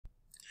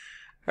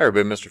Hi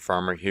everybody, Mr.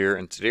 Farmer here,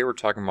 and today we're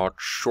talking about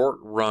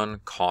short-run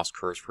cost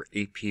curves for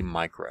AP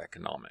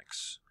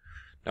Microeconomics.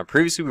 Now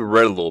previously we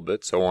read a little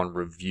bit, so I want to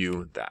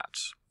review that.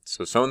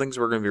 So some of the things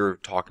we're going to be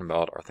talking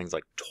about are things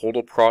like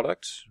total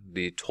product,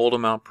 the total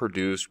amount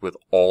produced with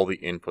all the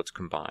inputs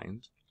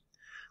combined.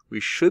 We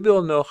should be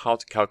able to know how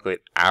to calculate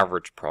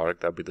average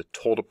product, that would be the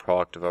total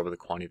product divided by the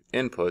quantity of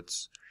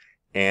inputs,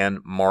 and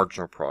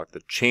marginal product,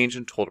 the change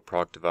in total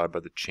product divided by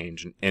the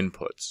change in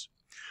inputs.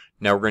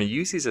 Now we're going to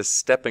use these as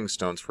stepping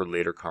stones for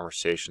later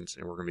conversations,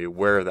 and we're going to be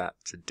aware of that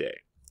today.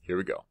 Here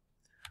we go.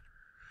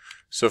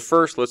 So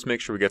first, let's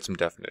make sure we get some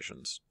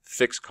definitions.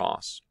 Fixed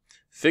costs.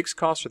 Fixed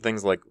costs are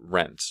things like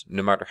rent.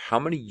 No matter how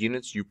many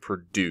units you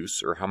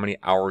produce or how many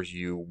hours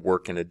you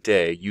work in a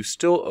day, you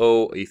still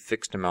owe a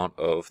fixed amount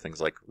of things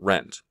like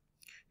rent.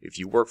 If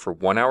you work for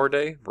 1 hour a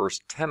day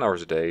versus 10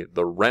 hours a day,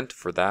 the rent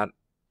for that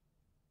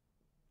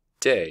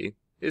day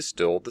is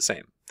still the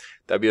same.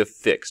 That'd be a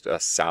fixed. A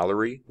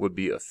salary would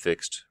be a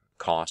fixed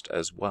cost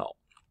as well.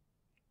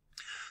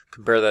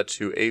 Compare that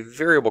to a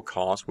variable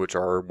cost, which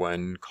are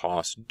when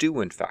costs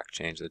do in fact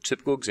change. The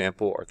typical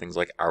example are things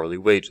like hourly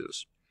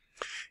wages.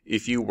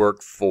 If you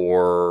work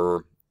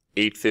for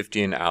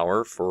 $8.50 an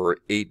hour for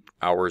 8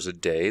 hours a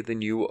day,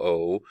 then you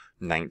owe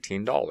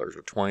 $19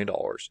 or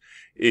 $20.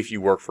 If you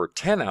work for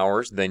 10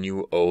 hours, then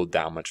you owe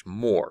that much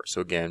more.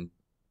 So again,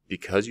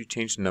 because you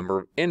changed the number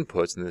of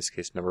inputs, in this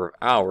case number of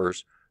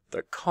hours,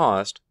 the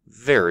cost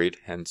varied,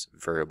 hence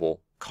variable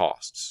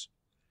costs.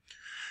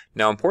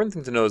 Now, important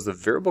thing to know is the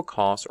variable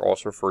costs are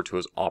also referred to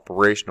as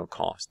operational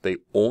costs. They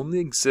only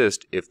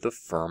exist if the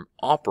firm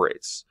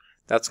operates.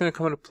 That's going to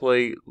come into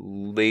play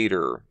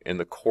later in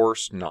the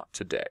course, not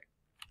today.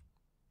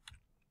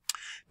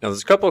 Now,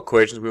 there's a couple of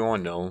equations we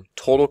want to know.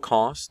 Total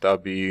cost, that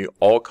would be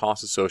all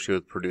costs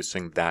associated with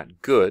producing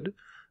that good,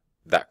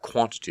 that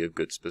quantity of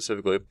goods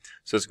specifically.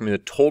 So it's going to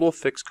be the total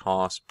fixed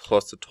cost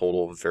plus the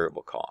total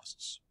variable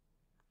costs.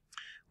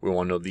 We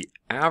want to know the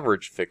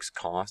average fixed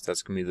cost.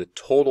 That's going to be the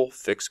total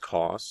fixed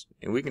cost.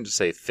 And we can just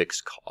say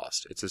fixed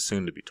cost. It's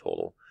assumed to be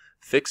total.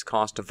 Fixed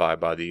cost divided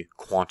by the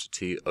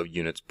quantity of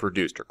units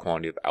produced or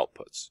quantity of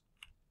outputs.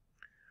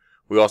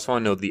 We also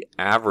want to know the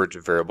average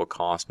variable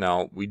cost.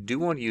 Now, we do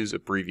want to use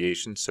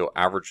abbreviations. So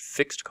average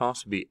fixed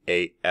cost would be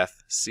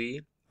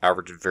AFC.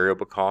 Average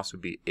variable cost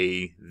would be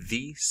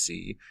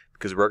AVC.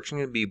 Because we're actually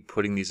going to be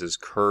putting these as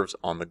curves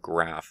on the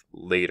graph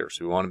later.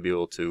 So we want to be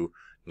able to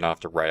not have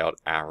to write out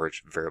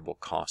average variable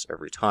cost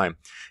every time.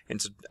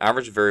 And so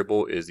average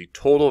variable is the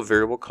total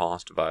variable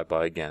cost divided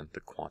by, again, the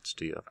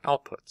quantity of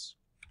outputs.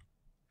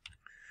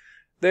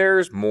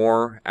 There's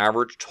more.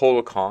 Average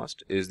total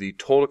cost is the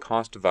total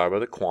cost divided by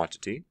the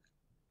quantity.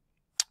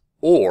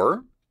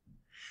 Or,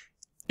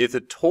 if the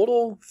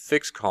total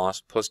fixed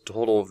cost plus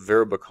total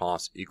variable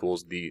cost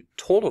equals the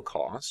total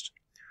cost,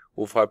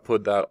 well, if I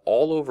put that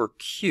all over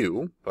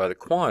Q by the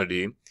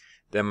quantity,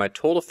 then my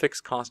total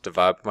fixed cost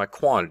divided by my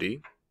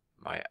quantity,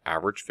 my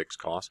average fixed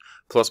cost,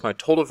 plus my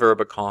total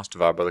variable cost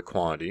divided by the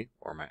quantity,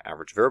 or my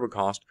average variable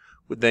cost,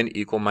 would then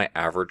equal my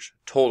average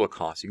total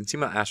cost. You can see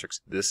my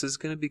asterisk. This is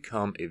going to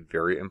become a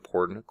very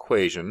important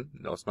equation.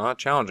 No, it's not a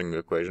challenging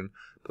equation,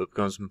 but it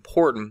becomes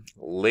important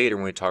later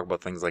when we talk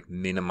about things like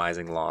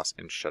minimizing loss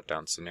and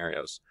shutdown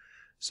scenarios.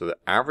 So the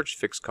average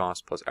fixed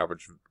cost plus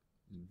average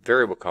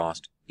variable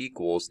cost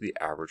equals the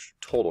average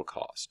total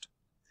cost.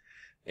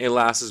 And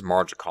last is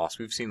marginal cost.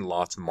 We've seen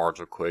lots of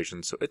marginal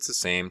equations, so it's the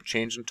same.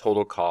 Change in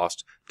total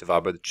cost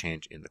divided by the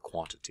change in the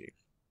quantity.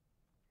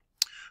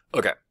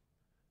 Okay,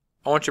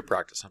 I want you to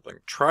practice something.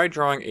 Try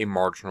drawing a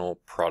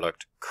marginal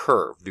product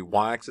curve. The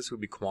y-axis would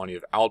be quantity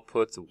of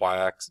outputs,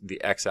 the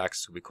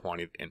x-axis would be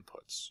quantity of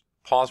inputs.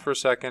 Pause for a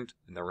second,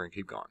 and then we're going to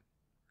keep going.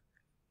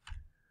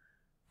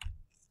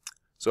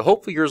 So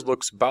hopefully yours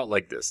looks about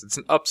like this. It's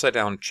an upside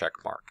down check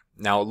mark.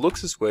 Now it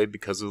looks this way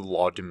because of the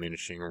law of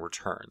diminishing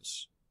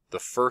returns. The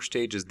first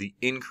stage is the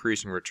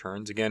increasing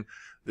returns. Again,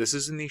 this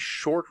is in the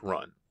short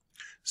run.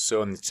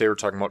 So say we're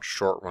talking about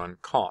short run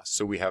costs.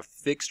 So we have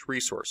fixed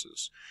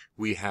resources.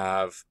 We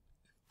have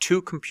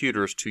 2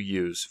 computers to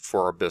use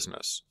for our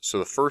business. So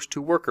the first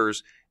 2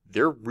 workers,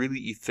 they're really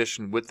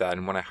efficient with that.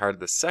 And when I hired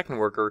the second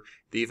worker,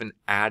 they even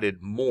added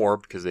more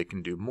because they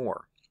can do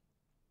more.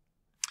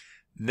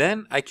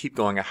 Then I keep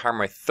going. I hire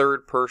my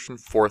third person,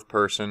 fourth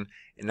person,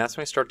 and that's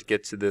when I start to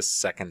get to this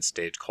second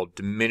stage called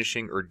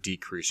diminishing or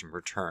decreasing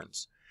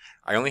returns.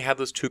 I only have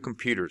those 2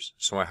 computers,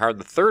 so I hired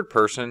the third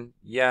person.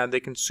 Yeah, they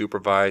can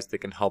supervise, they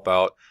can help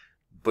out,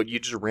 but you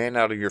just ran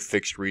out of your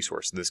fixed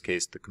resource, in this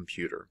case, the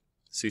computer.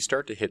 So you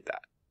start to hit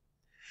that.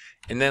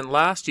 And then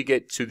last, you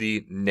get to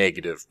the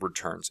negative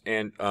returns.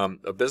 And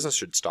a business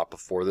should stop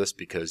before this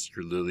because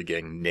you're literally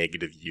getting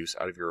negative use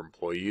out of your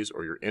employees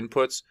or your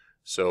inputs,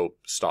 so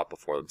stop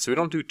before them. So we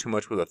don't do too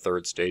much with a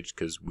third stage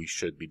because we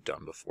should be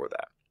done before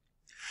that.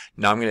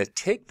 Now I'm going to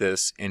take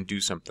this and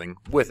do something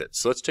with it.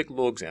 So let's take a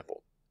little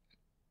example.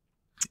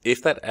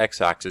 If that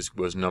x-axis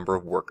was number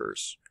of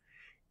workers,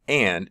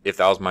 and if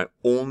that was my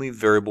only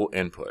variable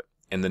input,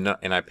 and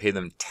I pay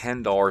them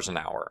 $10 an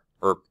hour,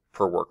 or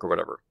per work, or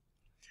whatever,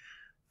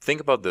 think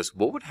about this.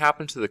 What would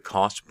happen to the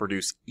cost to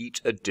produce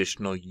each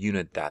additional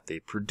unit that they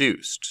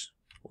produced?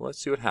 Well, let's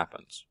see what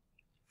happens.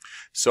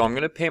 So I'm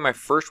going to pay my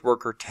first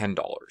worker $10,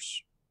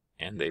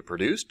 and they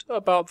produced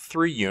about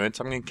 3 units.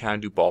 I'm going to kind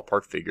of do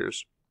ballpark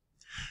figures.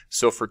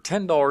 So for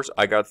 $10,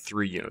 I got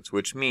 3 units,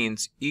 which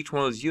means each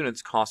one of those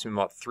units cost me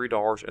about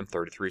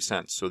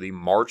 $3.33. So the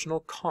marginal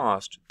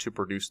cost to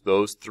produce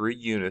those 3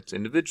 units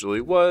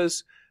individually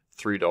was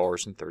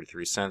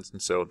 $3.33,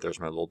 and so there's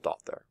my little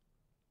dot there.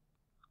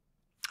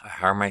 I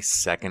hire my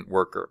second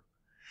worker.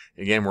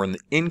 Again, we're in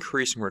the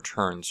increasing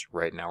returns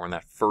right now. We're in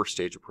that first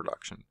stage of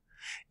production.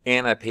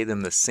 And I pay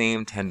them the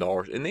same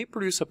 $10, and they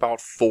produce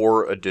about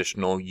 4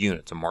 additional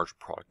units, a marginal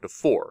product of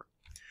 4.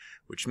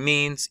 Which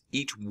means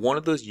each one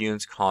of those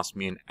units cost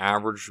me an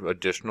average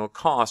additional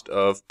cost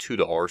of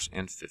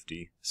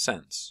 $2.50.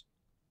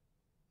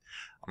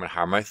 I'm going to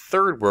hire my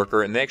third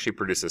worker, and they actually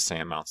produce the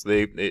same amount. So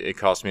it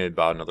cost me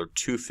about another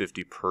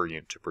 $2.50 per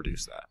unit to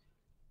produce that.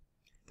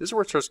 This is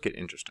where it starts to get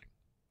interesting.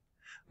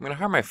 I'm going to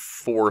hire my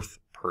fourth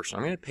person.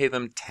 I'm going to pay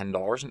them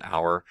 $10 an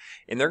hour,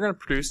 and they're going to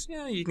produce,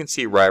 you can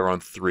see right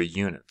around 3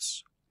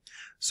 units.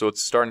 So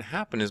what's starting to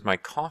happen is my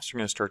costs are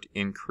going to start to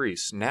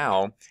increase.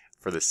 Now,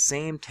 for the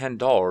same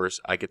 $10,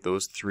 I get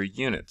those 3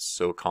 units.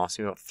 So it costs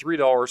me about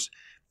 $3.50,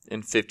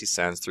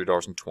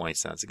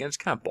 $3.20. Again, it's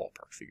kind of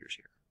ballpark figures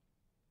here.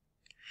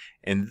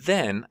 And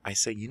then I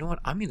say, you know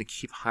what? I'm going to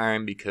keep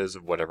hiring because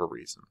of whatever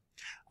reason.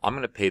 I'm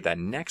going to pay that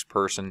next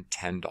person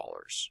 $10.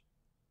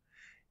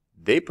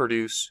 They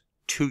produce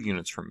 2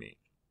 units from me.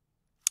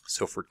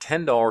 So for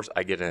 $10,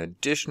 I get an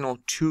additional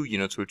 2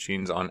 units, which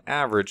means on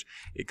average,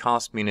 it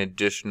costs me an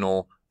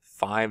additional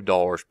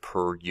 $5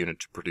 per unit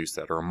to produce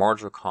that, or a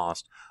marginal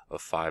cost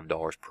of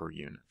 $5 per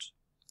unit.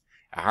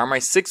 I hire my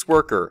 6th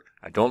worker.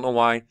 I don't know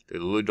why. They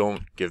literally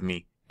don't give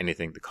me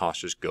anything. The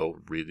costs just go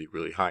really,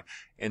 really high.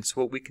 And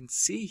so what we can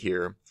see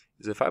here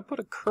is if I put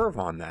a curve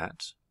on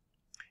that,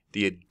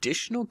 the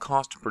additional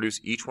cost to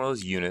produce each one of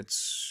those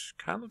units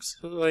kind of looks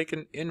like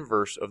an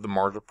inverse of the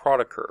marginal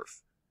product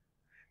curve.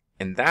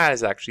 And that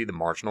is actually the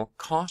marginal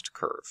cost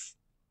curve.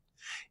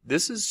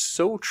 This is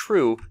so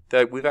true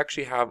that we've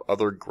actually have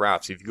other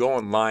graphs. If you go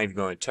online, if you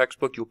go in a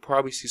textbook, you'll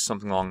probably see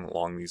something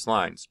along these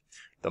lines.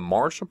 The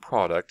marginal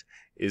product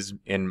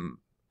and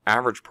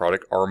average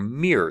product are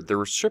mirrored. They're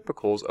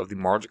reciprocals of the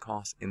marginal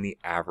cost and the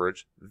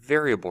average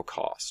variable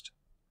cost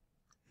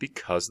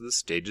because of the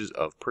stages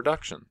of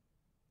production.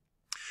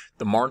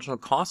 The marginal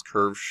cost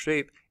curve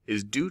shape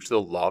is due to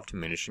the law of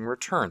diminishing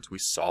returns. We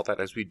saw that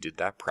as we did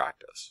that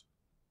practice.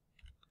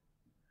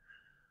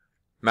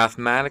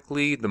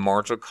 Mathematically, the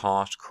marginal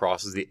cost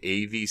crosses the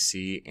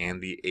AVC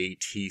and the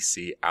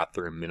ATC at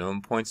their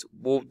minimum points.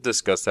 We'll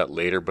discuss that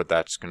later, but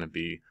that's going to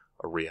be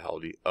a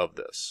reality of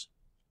this.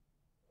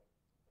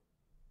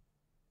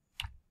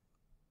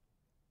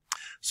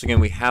 So again,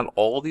 we had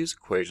all these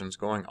equations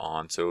going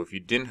on, so if you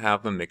didn't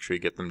have them, make sure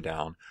you get them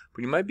down.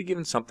 But you might be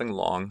given something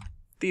along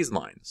these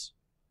lines.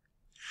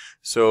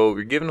 So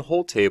you're given a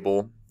whole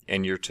table,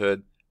 and you're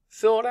to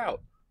fill it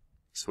out.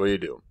 So what do you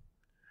do?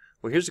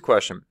 Well, here's the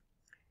question.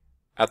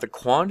 At the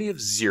quantity of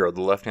 0,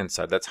 the left-hand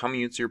side, that's how many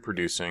units you're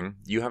producing,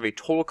 you have a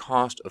total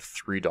cost of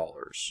 $3.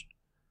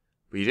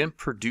 But you didn't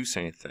produce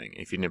anything.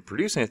 If you didn't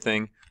produce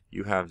anything,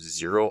 you have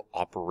 0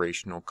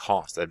 operational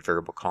cost, that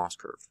variable cost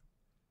curve.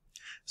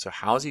 So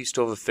how is it you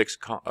still have a fixed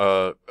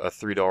a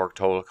 $3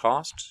 total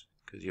cost?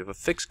 Because you have a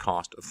fixed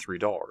cost of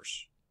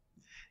 $3.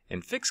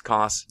 And fixed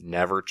costs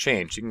never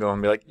change. You can go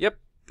and be like, yep,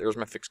 there's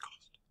my fixed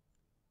cost.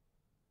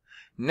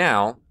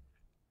 Now,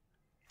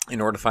 in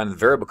order to find the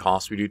variable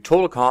cost, we do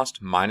total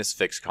cost minus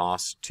fixed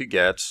cost to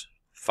get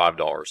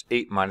 $5.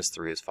 8 minus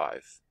 3 is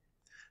 5.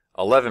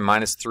 11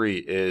 minus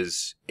 3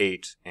 is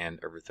 8, and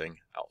everything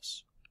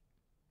else.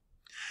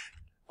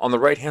 On the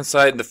right-hand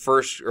side, the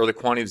first, or the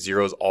quantity of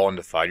 0 is all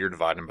undivided. You're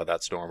dividing by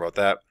that, so don't worry about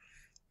that.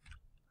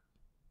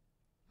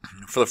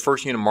 For the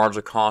first unit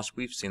marginal cost,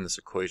 we've seen this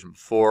equation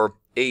before.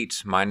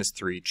 8 minus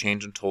 3,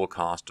 change in total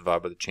cost,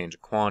 divided by the change in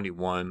quantity,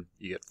 1,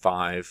 you get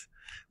 5.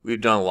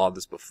 We've done a lot of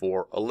this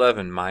before.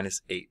 11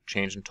 minus 8,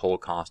 change in total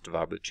cost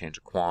divided by the change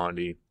of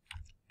quantity,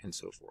 and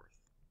so forth.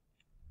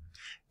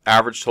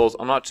 Average totals,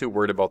 I'm not too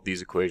worried about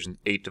these equations.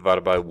 8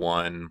 divided by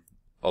 1,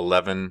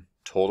 11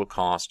 total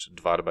cost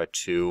divided by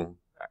 2,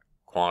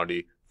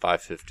 quantity,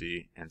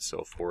 550, and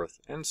so forth,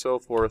 and so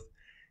forth,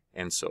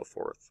 and so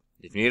forth.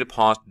 If you need a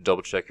pause to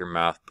double check your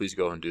math, please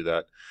go ahead and do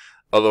that.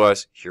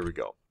 Otherwise, here we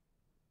go.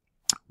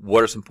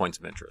 What are some points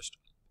of interest?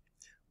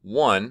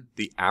 1,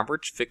 the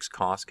average fixed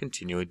cost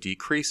continually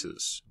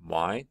decreases.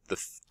 Why?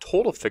 The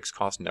total fixed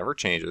cost never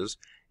changes,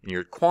 and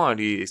your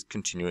quantity is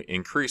continually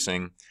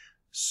increasing,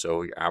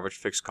 so your average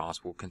fixed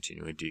cost will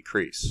continually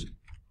decrease.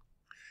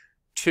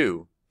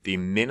 2, the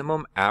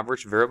minimum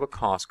average variable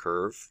cost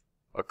curve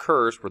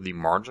occurs where the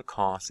marginal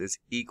cost is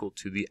equal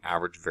to the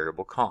average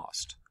variable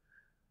cost.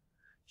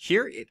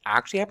 Here, it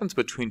actually happens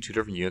between 2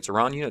 different units,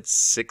 around units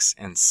 6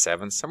 and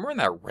 7, somewhere in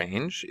that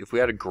range. If we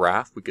had a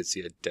graph, we could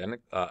see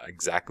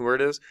exactly where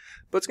it is,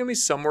 but it's going to be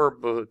somewhere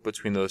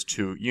between those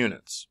 2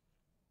 units.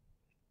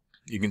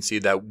 you can see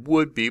that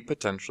would be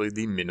potentially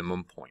the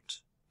minimum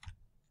point.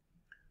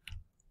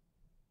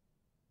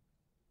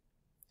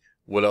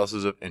 What else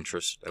is of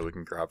interest that we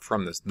can grab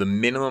from this? The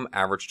minimum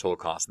average total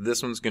cost.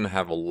 This one's going to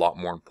have a lot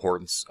more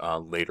importance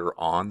later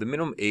on. The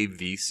minimum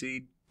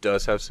AVC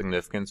does have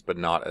significance, but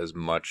not as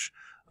much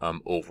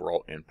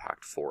overall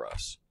impact for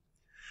us.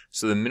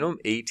 So the minimum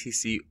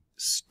ATC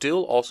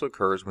still also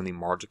occurs when the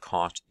margin of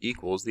cost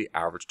equals the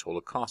average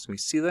total cost. And we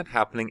see that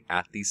happening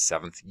at the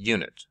 7th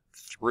unit.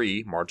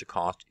 3, margin of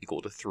cost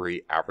equal to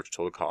 3, average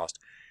total cost.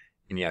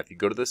 And yeah, if you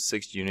go to the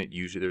 6th unit,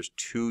 usually there's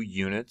 2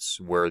 units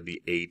where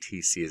the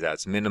ATC is at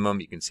its minimum.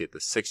 You can see at the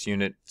 6th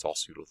unit, it's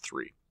also equal to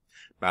 3.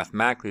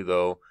 Mathematically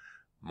though,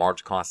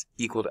 margin cost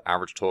equal to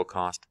average total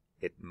cost,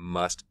 it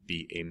must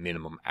be a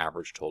minimum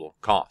average total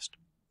cost.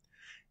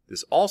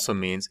 This also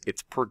means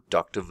it's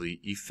productively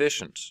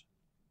efficient.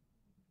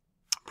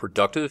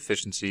 Productive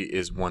efficiency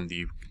is when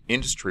the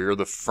industry, or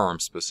the firm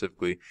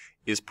specifically,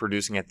 is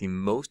producing at the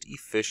most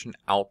efficient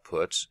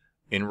output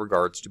in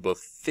regards to both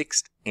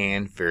fixed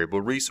and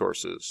variable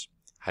resources.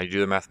 How do you do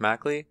that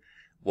mathematically?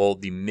 Well,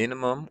 the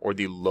minimum or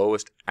the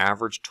lowest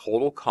average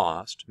total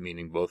cost,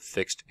 meaning both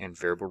fixed and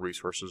variable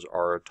resources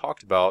are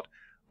talked about,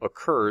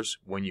 occurs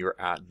when you're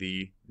at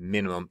the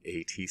minimum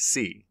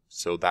ATC.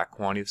 So that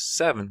quantity of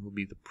 7 will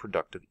be the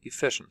productive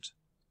efficient.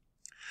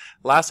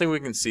 Last thing we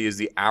can see is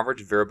the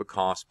average variable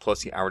cost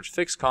plus the average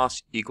fixed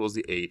cost equals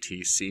the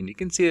ATC. And you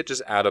can see it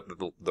just add up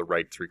the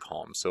right 3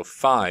 columns. So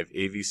 5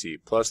 AVC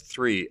plus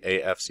 3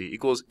 AFC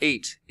equals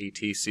 8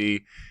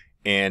 ATC.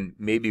 And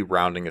maybe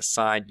rounding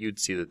aside, you'd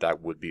see that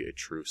that would be a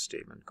true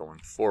statement going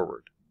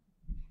forward.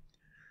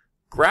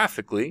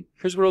 Graphically,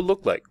 here's what it'll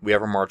look like. We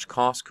have our margin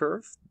cost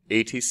curve,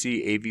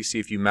 ATC, AVC.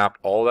 If you mapped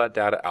all that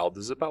data out,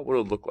 this is about what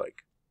it'll look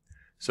like.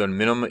 So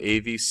minimum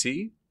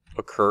AVC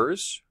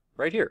occurs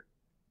right here.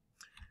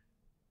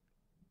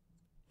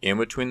 In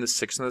between the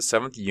 6th and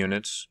the 7th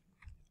units,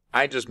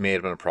 I just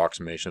made an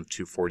approximation of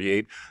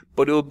 248,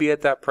 but it will be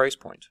at that price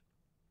point.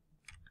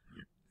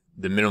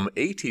 The minimum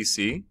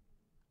ATC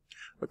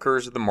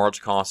occurs at the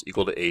margin cost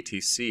equal to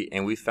ATC,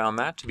 and we found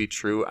that to be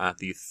true at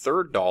the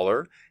third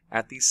dollar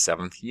at the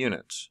 7th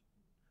unit.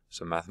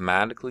 So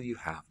mathematically, you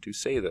have to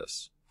say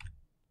this.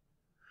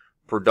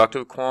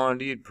 Productive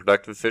quantity,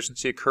 productive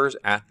efficiency occurs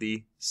at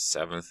the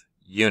 7th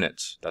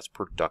unit. That's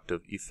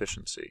productive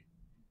efficiency.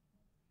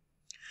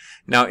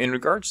 Now, in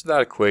regards to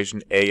that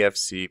equation,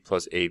 AFC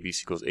plus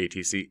AVC equals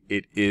ATC,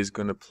 it is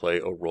going to play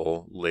a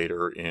role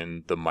later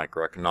in the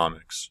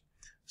microeconomics.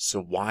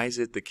 So why is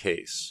it the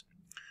case?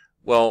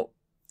 Well,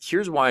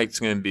 here's why it's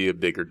going to be a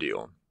bigger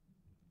deal.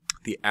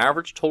 The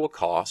average total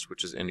cost,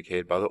 which is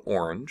indicated by the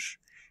orange,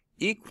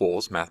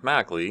 equals,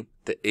 mathematically,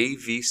 the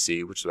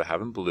AVC, which is what I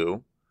have in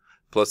blue,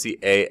 plus the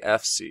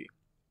AFC.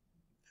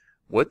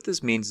 What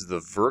this means is the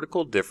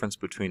vertical difference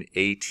between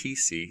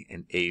ATC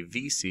and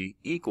AVC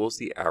equals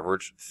the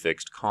average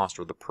fixed cost,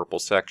 or the purple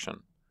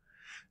section.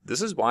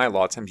 This is why a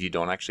lot of times you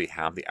don't actually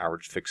have the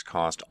average fixed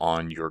cost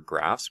on your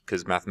graphs,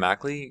 because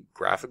mathematically,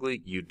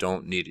 graphically, you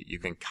don't need it. You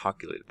can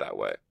calculate it that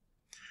way.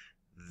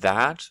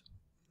 That,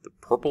 the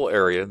purple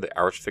area, the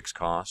average fixed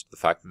cost, the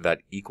fact that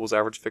that equals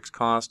average fixed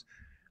cost,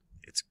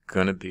 it's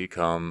going to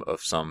become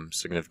of some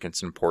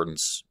significance and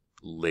importance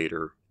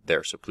later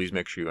there. So please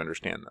make sure you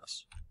understand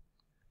this.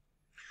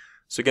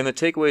 So again, the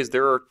takeaway is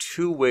there are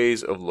 2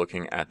 ways of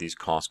looking at these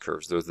cost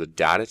curves. There's the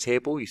data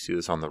table, you see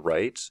this on the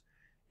right,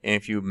 and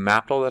if you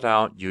mapped all that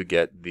out, you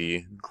get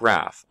the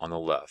graph on the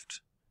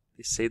left.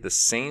 They say the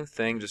same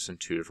thing, just in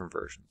 2 different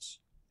versions.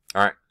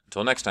 All right,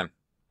 until next time.